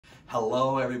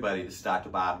Hello everybody, this is Dr.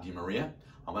 Bob DeMaria.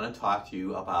 I'm going to talk to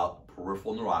you about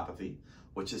peripheral neuropathy,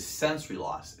 which is sensory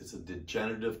loss. It's a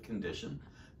degenerative condition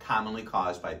commonly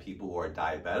caused by people who are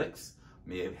diabetics,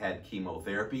 may have had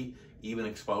chemotherapy, even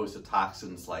exposed to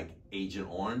toxins like Agent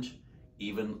Orange,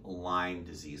 even Lyme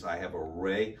disease. I have an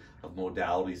array of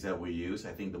modalities that we use.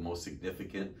 I think the most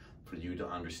significant for you to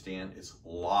understand is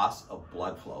loss of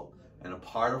blood flow. And a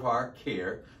part of our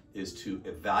care is to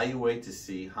evaluate to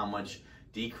see how much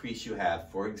decrease you have.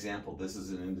 For example, this is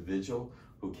an individual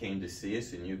who came to see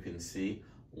us, and you can see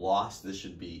loss. This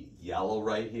should be yellow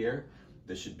right here.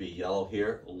 This should be yellow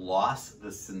here. Lost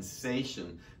the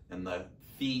sensation in the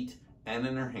feet and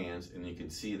in her hands, and you can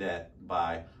see that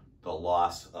by the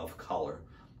loss of color.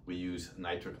 We use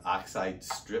nitric oxide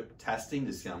strip testing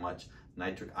to see how much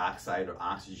nitric oxide or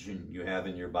oxygen you have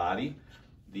in your body.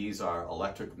 These are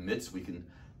electric mitts. We can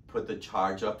put the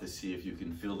charge up to see if you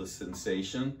can feel the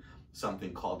sensation.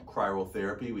 Something called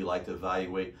cryotherapy. We like to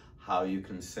evaluate how you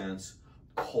can sense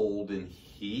cold and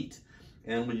heat.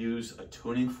 And we use a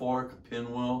tuning fork, a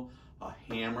pinwheel, a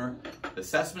hammer. The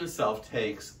assessment itself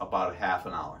takes about a half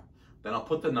an hour. Then I'll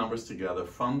put the numbers together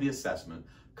from the assessment,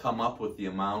 come up with the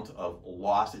amount of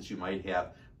loss that you might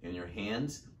have in your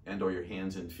hands or your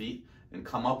hands and feet, and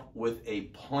come up with a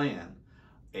plan,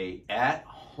 a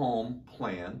at-home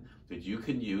plan that you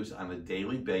can use on a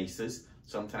daily basis.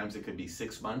 Sometimes it could be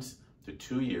 6 months to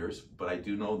 2 years, but I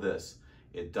do know this.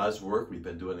 It does work. We've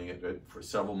been doing it for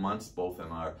several months, both in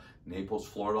our Naples,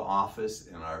 Florida office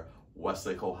and our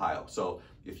Westlake, Ohio. So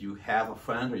if you have a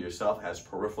friend or yourself has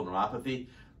peripheral neuropathy,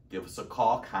 give us a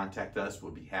call, contact us.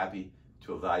 We'll be happy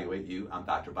to evaluate you. I'm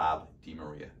Dr. Bob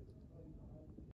DeMaria.